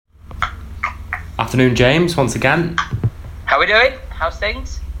Afternoon, James, once again. How are we doing? How's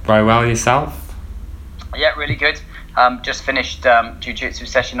things? Very well, yourself? Yeah, really good. Just finished jiu-jitsu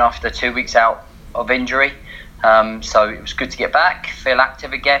session after 2 weeks out of injury. So it was good to get back, feel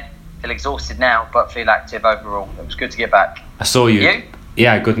active again. Feel exhausted now, but feel active overall. It was good to get back. I saw you. You?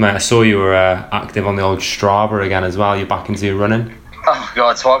 Yeah, good mate. I saw you were active on the old Strava again as well. You're back into your running. Oh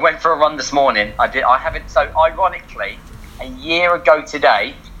God! So I went for a run this morning. I haven't. So ironically, a year ago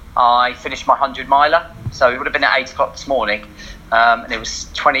today, I finished my 100 miler. So it would have been at 8 o'clock this morning, and it was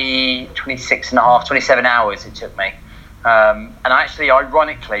 27 hours it took me. And actually,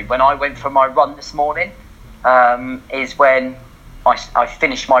 ironically, when I went for my run this morning, is when I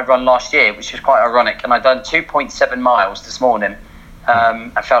finished my run last year, which was quite ironic. And I'd done 2.7 miles this morning.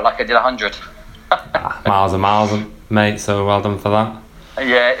 I felt like I did 100. Miles and miles, mate. So well done for that.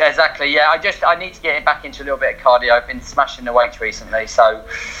 Yeah, exactly. Yeah, I need to get back into a little bit of cardio. I've been smashing the weights recently, so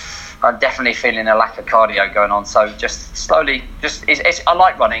I'm definitely feeling a lack of cardio going on. So just slowly, I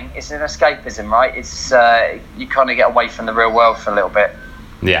like running. It's an escapism, right? It's you kind of get away from the real world for a little bit.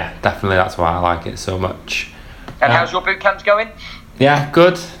 Yeah, definitely. That's why I like it so much. And how's your boot camps going? Yeah,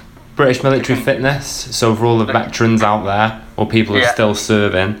 good. British Military Fitness. So for all the veterans out there, or people who are still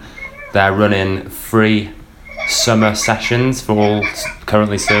serving, they're running free summer sessions for all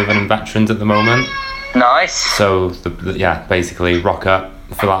currently serving and veterans at the moment. Nice. So basically rock up,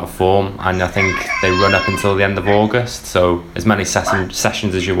 fill out a form, and I think they run up until the end of August. So as many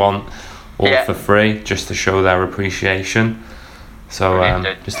sessions as you want, all for free, just to show their appreciation. So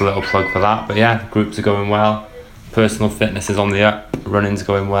just a little plug for that. But yeah, groups are going well. Personal fitness is on the up. Running's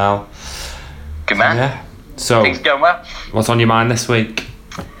going well. Good man. Yeah. So things going well. What's on your mind this week?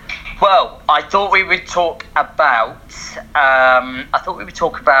 Well, I thought we would talk about.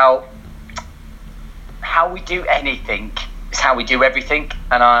 How we do anything is how we do everything,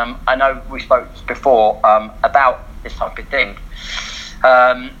 and I know we spoke before about this type of thing,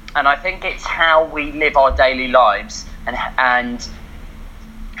 and I think it's how we live our daily lives and how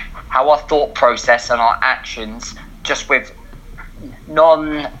our thought process and our actions, just with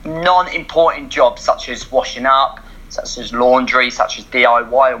non-important jobs such as washing up, such as laundry, such as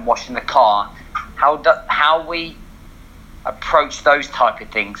DIY and washing the car, how we approach those type of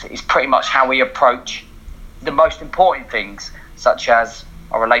things is pretty much how we approach the most important things, such as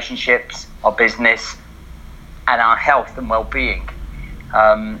our relationships, our business, and our health and well-being.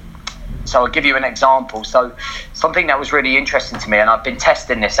 So I'll give you an example. So something that was really interesting to me, and I've been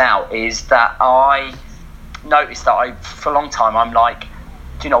testing this out, is that I noticed that for a long time, I'm like,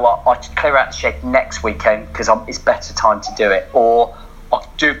 do you know what, I should clear out the shed next weekend because it's better time to do it. Or I'll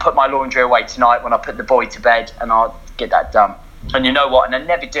put my laundry away tonight when I put the boy to bed, and I'll get that done. And you know what? And I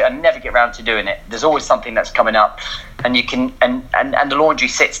never get around to doing it. There's always something that's coming up, and you can and the laundry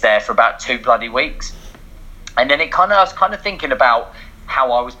sits there for about 2 bloody weeks. And then I was kind of thinking about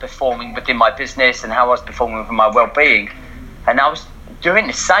how I was performing within my business and how I was performing with my well-being, and I was doing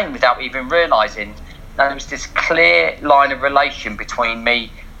the same without even realising. And there was this clear line of relation between me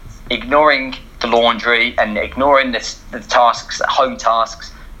ignoring the laundry and ignoring the tasks, home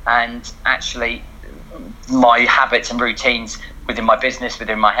tasks, and actually my habits and routines within my business,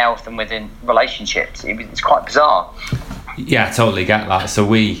 within my health, and within relationships. It's quite bizarre. Yeah, I totally get that. So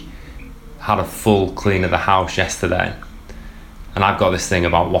we had a full clean of the house yesterday, and I've got this thing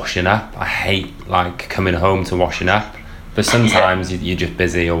about washing up. I hate coming home to washing up, but sometimes you're just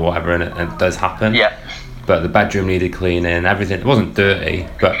busy or whatever, and it does happen. Yeah. But the bedroom needed cleaning. Everything, it wasn't dirty,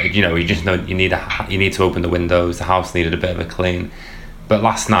 but you just know you need to open the windows. The house needed a bit of a clean. But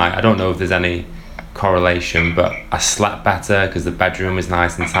last night, I don't know if there's any correlation, but I slept better because the bedroom was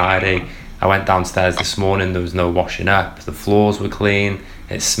nice and tidy. I went downstairs this morning, there was no washing up, the floors were clean,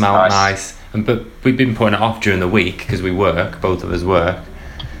 it smelled nice. But we've been putting it off during the week because we work, both of us work.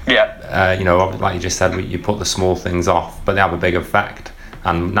 Yeah. Like you just said, you put the small things off, but they have a big effect.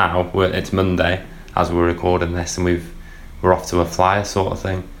 And now it's Monday as we're recording this, and we're off to a flyer sort of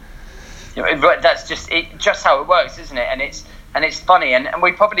thing. But that's just how it works, isn't it? And it's funny, and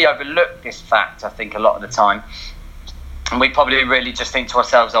we probably overlook this fact, I think, a lot of the time. And we probably really just think to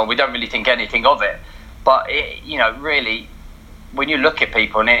ourselves, we don't really think anything of it. But, really, when you look at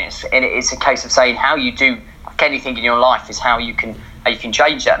people, and it's a case of saying how you do anything in your life is how you can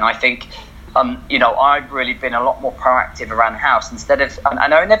change that. And I think, I've really been a lot more proactive around the house instead of, and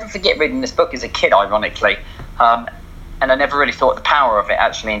I never forget reading this book as a kid, ironically. And I never really thought the power of it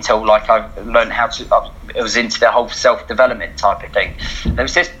actually until I learned how to. It was into the whole self-development type of thing. There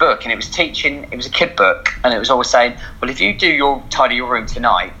was this book, and it was a kid book, and it was always saying, well, if you tidy your room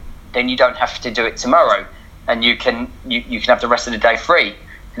tonight, then you don't have to do it tomorrow, and you can have the rest of the day free.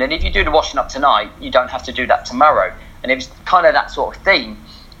 And then if you do the washing up tonight, you don't have to do that tomorrow. And it was kind of that sort of theme.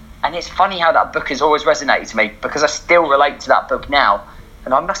 And it's funny how that book has always resonated to me, because I still relate to that book now.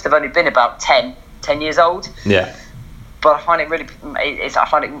 And I must have only been about 10 years old. Yeah. But I find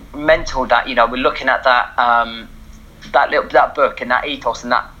it mental that, you know, we're looking at that book and that ethos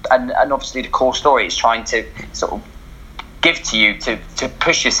and and obviously the core story is trying to sort of give to you to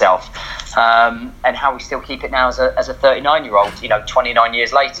push yourself, and how we still keep it now as a 39-year-old, you know, 29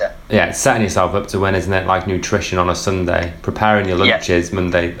 years later. Yeah, it's setting yourself up to win, isn't it? Like nutrition on a Sunday, preparing your lunches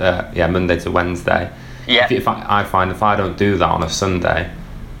Monday to Wednesday. Yeah. I find if I don't do that on a Sunday,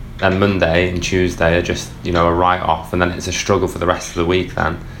 then Monday and Tuesday are just, you know, a write-off, and then it's a struggle for the rest of the week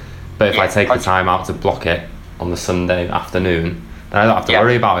then. But if I take the time out to block it on the Sunday afternoon, then I don't have to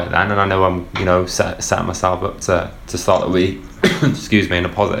worry about it then, and I know I'm, you know, setting myself up to start the week, excuse me, in a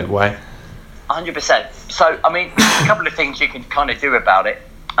positive way. 100%. So, I mean, a couple of things you can kind of do about it.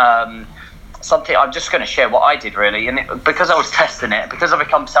 Something I'm just going to share what I did, really, and because I was testing it, because I've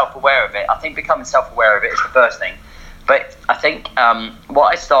become self-aware of it. I think becoming self-aware of it is the first thing. But I think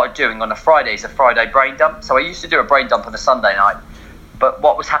what I started doing on a Friday is a Friday brain dump. So I used to do a brain dump on a Sunday night. But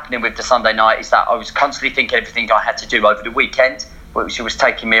what was happening with the Sunday night is that I was constantly thinking everything I had to do over the weekend, which was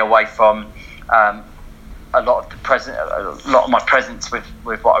taking me away from a lot of my presence with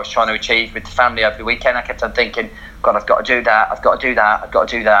what I was trying to achieve with the family over the weekend. I kept on thinking, God, I've got to do that, I've got to do that, I've got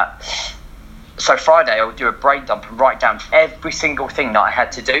to do that. So Friday I would do a brain dump and write down every single thing that I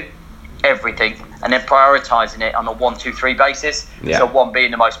had to do, everything, and then prioritising it on a 1, 2, 3 basis. Yeah. So 1 being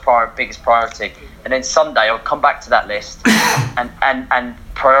the biggest priority, and then Sunday I would come back to that list and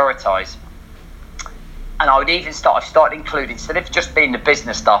prioritise. And I would even I've started including, instead of just being the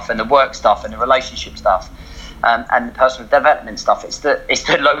business stuff and the work stuff and the relationship stuff, and the personal development stuff, it's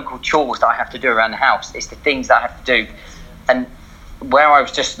the local chores that I have to do around the house. It's the things that I have to do. And where I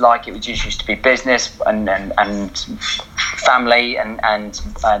was just like, it used to be business and family and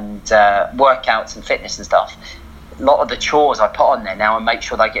workouts and fitness and stuff. A lot of the chores I put on there now and make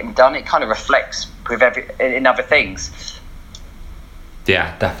sure they get them done. It kind of reflects in other things.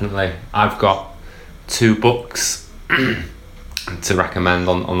 Yeah, definitely. I've got 2 books to recommend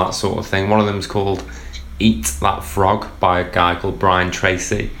on that sort of thing. One of them is called Eat That Frog by a guy called Brian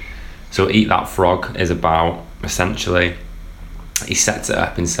Tracy. So Eat That Frog is about, essentially, he sets it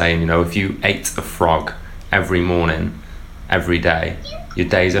up in saying, you know, if you ate a frog every morning, every day, your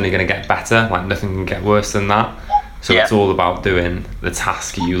day's only going to get better. Like, nothing can get worse than that. So it's all about doing the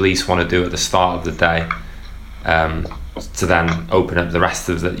task you least want to do at the start of the day, to then open up the rest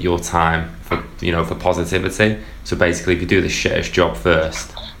of your time for, you know, for positivity. So basically, if you do the shittest job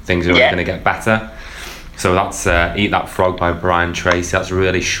first, things are only going to get better. So that's Eat That Frog by Brian Tracy. That's a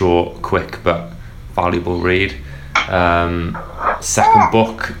really short, quick, but valuable read. Second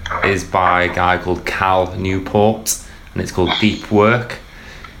book is by a guy called Cal Newport, and it's called Deep Work.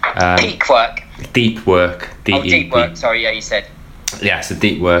 Deep Work. Deep Work. Deep Work. Sorry, yeah, you said. Yeah, so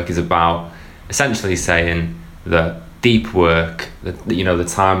Deep Work is about essentially saying that deep work, you know, the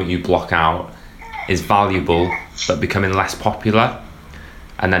time that you block out, is valuable but becoming less popular.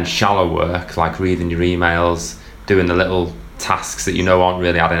 And then shallow work, like reading your emails, doing the little tasks that you know aren't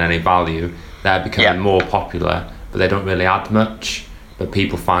really adding any value, they're becoming more popular, but they don't really add much. But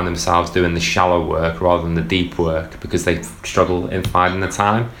people find themselves doing the shallow work rather than the deep work because they struggle in finding the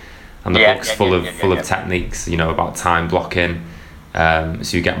time. And the book's full of techniques, you know, about time blocking,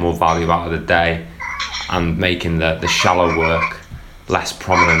 so you get more value out of the day, and making the shallow work less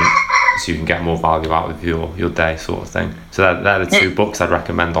prominent, so you can get more value out of your day, sort of thing. So they're the 2 books I'd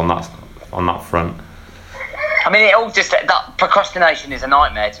recommend on that front. I mean, it all just, that procrastination is a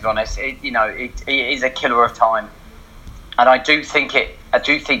nightmare, to be honest. It is a killer of time, and I do think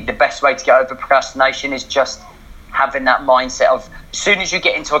the best way to get over procrastination is just having that mindset of, as soon as you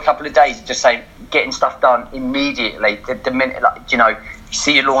get into a couple of days, just say getting stuff done immediately. The minute, like, you know, you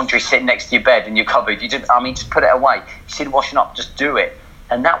see your laundry sitting next to your bed and you're covered, just put it away. You see the washing up, just do it.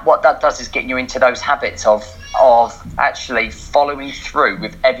 And what that does is get you into those habits of actually following through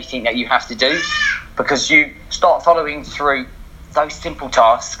with everything that you have to do, because you start following through those simple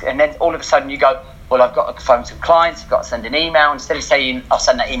tasks, and then all of a sudden you go, well, I've got to phone some clients, I've got to send an email. Instead of saying I'll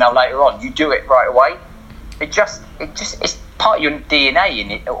send that email later on, you do it right away. It's part of your DNA in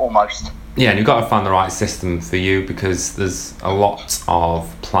it almost. Yeah, and you've got to find the right system for you, because there's a lot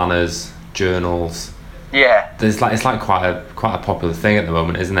of planners, journals. Yeah. It's like quite a popular thing at the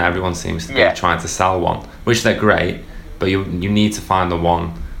moment, isn't it? Everyone seems to be trying to sell one, which they're great, but you need to find the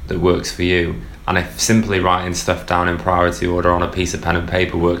one that works for you. And if simply writing stuff down in priority order on a piece of pen and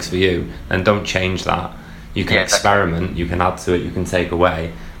paper works for you, then don't change that. You can experiment, you can add to it, you can take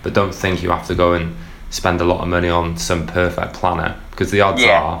away, but don't think you have to go and spend a lot of money on some perfect planner, because the odds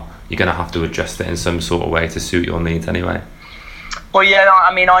are you're going to have to adjust it in some sort of way to suit your needs anyway. Well, yeah,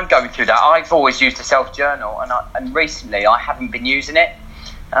 I mean, I'm going through that. I've always used a self-journal, and recently I haven't been using it.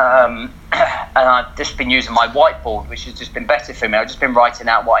 And I've just been using my whiteboard, which has just been better for me. I've just been writing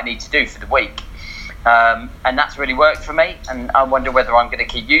out what I need to do for the week. And that's really worked for me. And I wonder whether I'm going to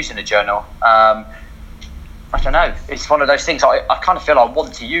keep using a journal. I don't know. It's one of those things. I kind of feel I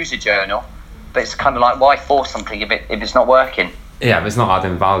want to use a journal, but it's kind of like, why force something if it's not working? Yeah, if it's not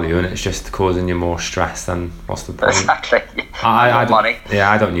adding value and it's just causing you more stress, then what's the point? Exactly. I money. Yeah,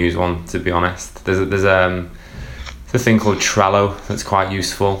 I don't use one, to be honest. There's a thing called Trello that's quite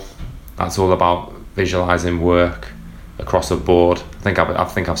useful. That's all about visualizing work across a board. I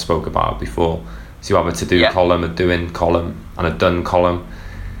think I've spoke about it before. So you have a to-do column, a doing column, and a done column.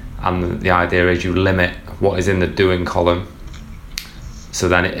 And the idea is you limit what is in the doing column. So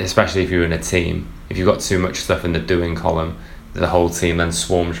then, especially if you're in a team, if you've got too much stuff in the doing column, the whole team then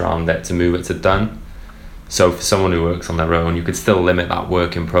swarms around it to move it to done. So for someone who works on their own, you could still limit that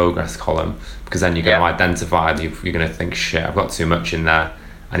work in progress column, because then you're going to identify, you're going to think, shit, I've got too much in there.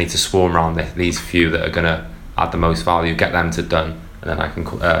 I need to swarm around these few that are going to add the most value, get them to done, and then I can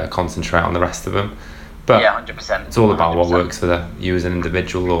concentrate on the rest of them. But 100%. It's all about 100%. what works for you as an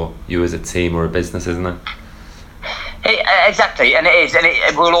individual or you as a team or a business, isn't it? Exactly, and it is,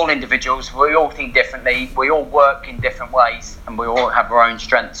 and we're all individuals. We all think differently. We all work in different ways, and we all have our own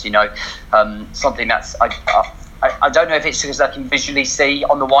strengths. Something that's I don't know if it's because I can visually see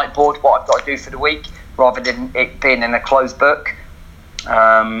on the whiteboard what I've got to do for the week, rather than it being in a closed book. When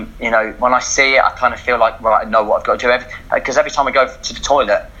I see it, I kind of feel like, right, I know what I've got to do. Because every time I go to the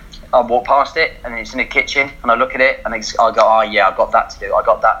toilet, I walk past it, and it's in the kitchen, and I look at it, and I go, oh yeah, I've got that to do. I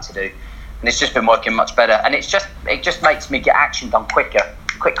got that to do. And it's just been working much better, and it just makes me get action done quicker,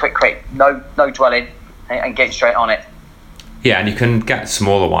 quick, no dwelling, and get straight on it. Yeah, and you can get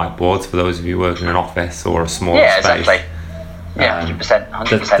smaller whiteboards for those of you working in an office or a smaller space. Yeah, exactly. Yeah, 100%.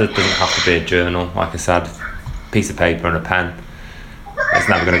 There doesn't have to be a journal, like I said, piece of paper and a pen. It's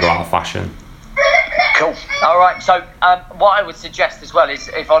never going to go out of fashion. Cool. All right. So what I would suggest as well is,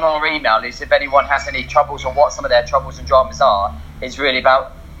 if on our email, is if anyone has any troubles or what some of their troubles and dramas are, is really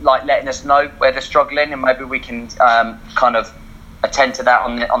about letting us know where they're struggling, and maybe we can kind of attend to that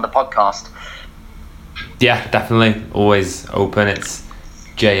on the podcast. Yeah, definitely. Always open. It's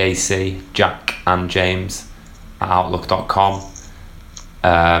JAC, Jack and James at outlook.com.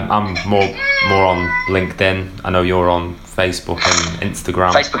 I'm more on LinkedIn. I know you're on Facebook and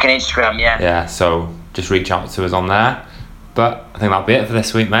Instagram. Facebook and Instagram, yeah. Yeah, so just reach out to us on there. But I think that'll be it for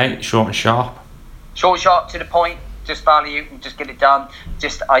this week, mate. Short and sharp. Short, sharp, to the point. Just value and just get it done.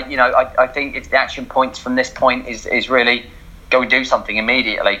 I think it's the action points from this point is really go and do something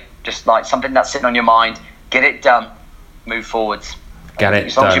immediately. Just like something that's sitting on your mind, get it done, move forwards. Get it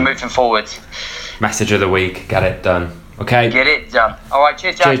as long done. as you're moving forwards. Message of the week, get it done. Okay. Get it done. All right,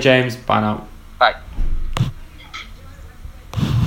 cheers, Jack. Cheers, James. Bye now. Bye.